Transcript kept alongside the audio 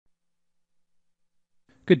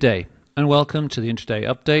Good day, and welcome to the intraday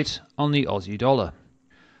update on the Aussie dollar.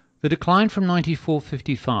 The decline from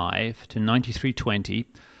 94.55 to 93.20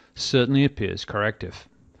 certainly appears corrective.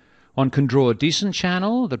 One can draw a decent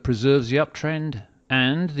channel that preserves the uptrend,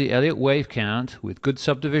 and the Elliott wave count, with good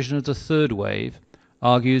subdivision of the third wave,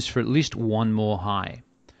 argues for at least one more high.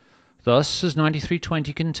 Thus, as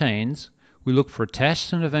 93.20 contains, we look for a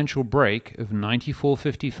test and eventual break of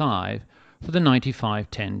 94.55 for the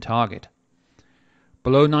 95.10 target.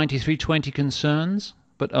 Below 93.20 concerns,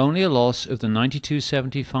 but only a loss of the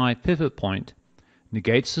 92.75 pivot point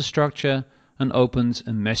negates the structure and opens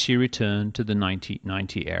a messy return to the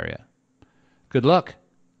 90.90 area. Good luck,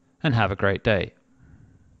 and have a great day.